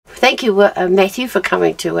Thank you, Matthew, for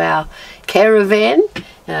coming to our caravan.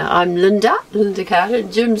 I'm Linda Carter,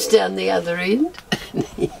 and Jim's down the other end.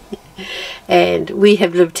 And we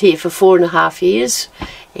have lived here for 4.5 years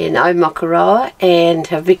in Omakaroa and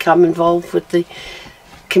have become involved with the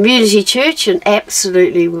community church and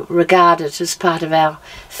absolutely regard it as part of our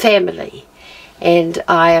family. And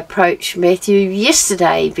I approached Matthew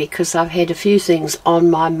yesterday because I've had a few things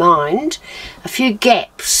on my mind, a few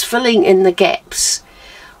gaps, filling in the gaps.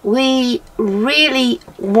 We really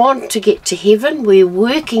want to get to heaven. We're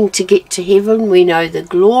working to get to heaven. We know the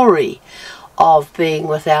glory of being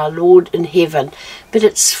with our Lord in heaven, but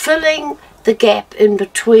it's filling the gap in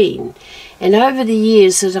between. And over the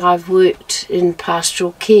years that I've worked in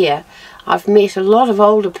pastoral care, I've met a lot of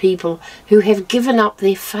older people who have given up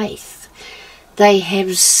their faith. They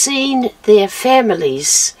have seen their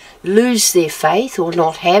families lose their faith or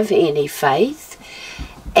not have any faith,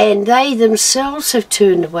 and they themselves have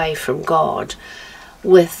turned away from God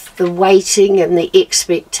with the waiting and the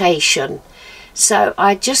expectation. So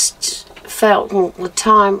I just felt the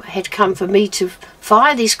time had come for me to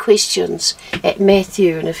fire these questions at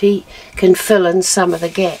Matthew, and if he can fill in some of the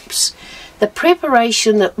gaps. The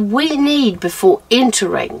preparation that we need before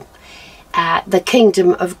entering the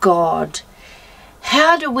kingdom of God.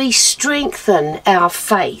 How do we strengthen our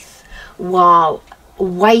faith while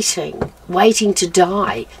waiting to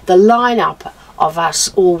die? The lineup of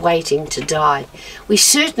us all waiting to die. We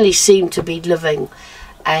certainly seem to be living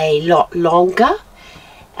a lot longer.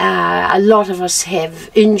 A lot of us have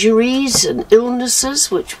injuries and illnesses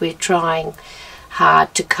which we're trying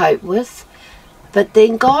hard to cope with. But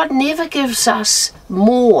then God never gives us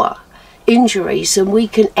more injuries than we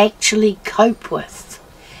can actually cope with.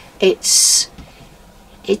 It's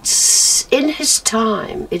in His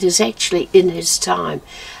time. It is actually in His time.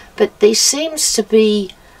 But there seems to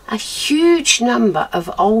be a huge number of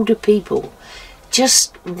older people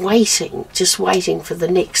just waiting for the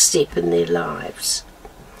next step in their lives.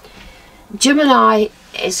 Jim and I,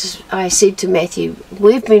 as I said to Matthew,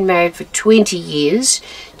 we've been married for 20 years.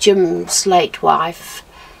 Jim's late wife,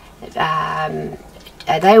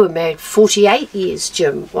 they were married 48 years,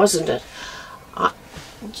 Jim, wasn't it?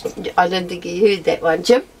 I don't think you heard that one,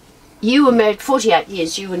 Jim. You were married 48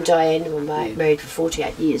 years. You and Diane were married for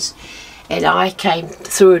 48 years. And I came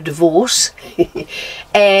through a divorce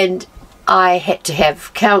and I had to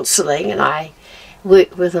have counselling, and I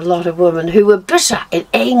worked with a lot of women who were bitter and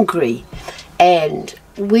angry. And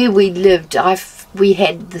where we lived, we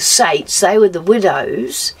had the saints, they were the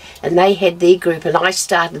widows, and they had their group, and I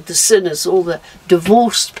started the sinners, all the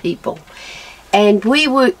divorced people. And we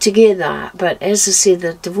worked together, but as I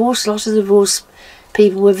said, lots of divorced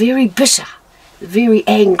people were very bitter, very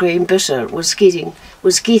angry and bitter. It was getting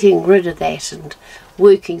rid of that and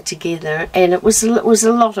working together, and it was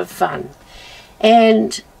a lot of fun.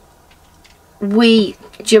 And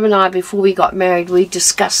Jim and I, before we got married, we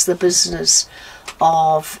discussed the business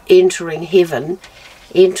of entering heaven,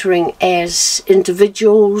 entering as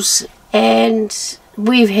individuals, and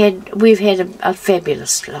we've had a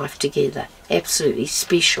fabulous life together, absolutely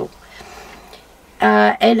special.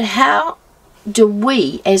 And how do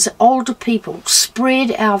we, as older people,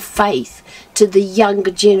 spread our faith to the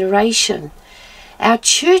younger generation? Our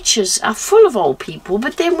churches are full of old people,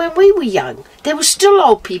 but then when we were young, there were still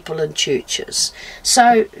old people in churches.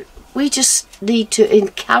 So we just need to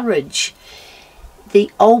encourage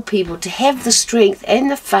the old people to have the strength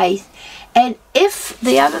and the faith. And if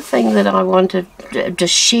the other thing that I wanted to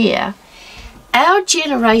share, our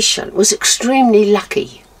generation was extremely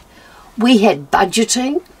lucky. We had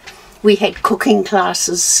budgeting, we had cooking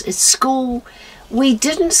classes at school. We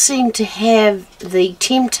didn't seem to have the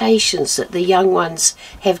temptations that the young ones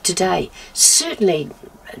have today. Certainly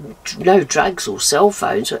no drugs or cell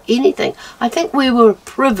phones or anything. I think we were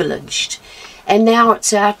privileged, and now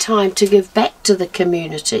it's our time to give back to the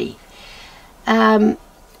community. And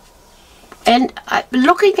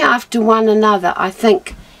looking after one another, I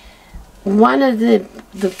think one of the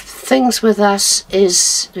things with us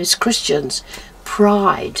is, as Christians,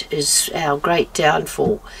 pride is our great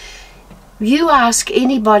downfall. You ask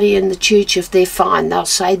anybody in the church if they're fine, they'll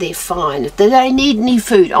say they're fine. If they need any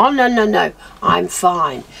food, oh no, I'm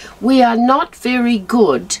fine. We are not very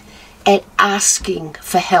good at asking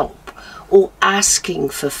for help or asking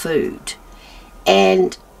for food.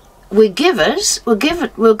 And we're givers, we'll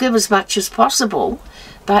give as much as possible,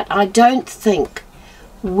 but I don't think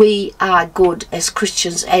we are good as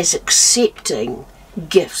Christians as accepting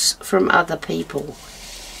gifts from other people.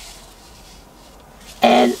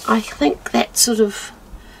 And I think that sort of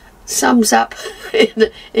sums up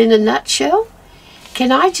in a nutshell.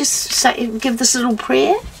 Can I just give this little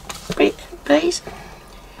prayer? please.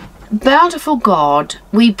 Bountiful God,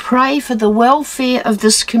 we pray for the welfare of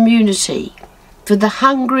this community, for the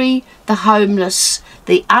hungry, the homeless,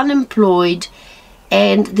 the unemployed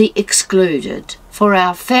and the excluded, for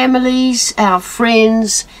our families, our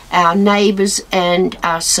friends, our neighbours and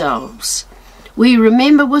ourselves. We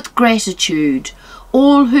remember with gratitude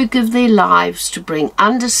all who give their lives to bring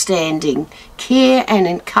understanding, care and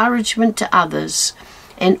encouragement to others,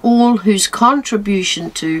 and all whose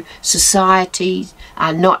contribution to society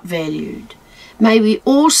are not valued. May we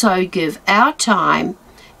also give our time,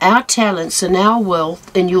 our talents and our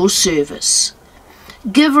wealth in your service.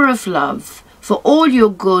 Giver of love, for all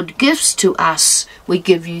your good gifts to us, we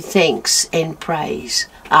give you thanks and praise.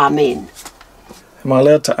 Amen. Am I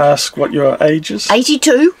allowed to ask what your age is?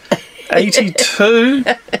 82. 82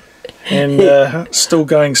 and still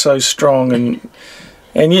going so strong.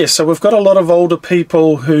 And yes, so we've got a lot of older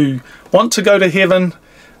people who want to go to heaven,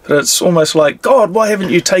 but it's almost like, God, why haven't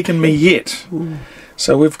you taken me yet?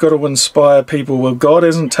 So we've got to inspire people. Well, God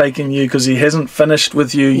hasn't taken you because he hasn't finished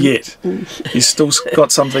with you yet. He's still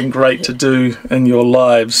got something great to do in your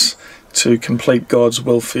lives to complete God's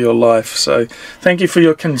will for your life. So thank you for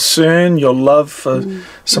your concern, your love for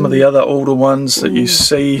some of the other older ones that you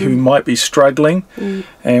see who might be struggling.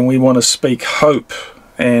 And we want to speak hope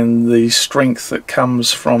and the strength that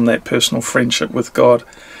comes from that personal friendship with God.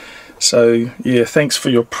 So yeah, thanks for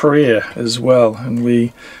your prayer as well. And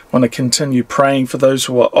we want to continue praying for those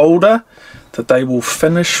who are older, that they will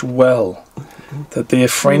finish well, that their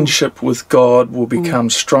friendship with God will become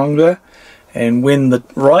stronger. And when the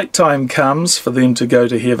right time comes for them to go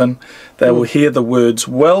to heaven, they will hear the words,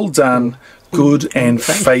 well done, good and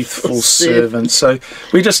faithful servant. So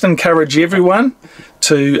we just encourage everyone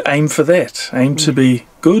to aim for that. Aim to be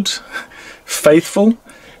good, faithful,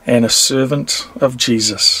 and a servant of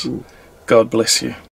Jesus. God bless you.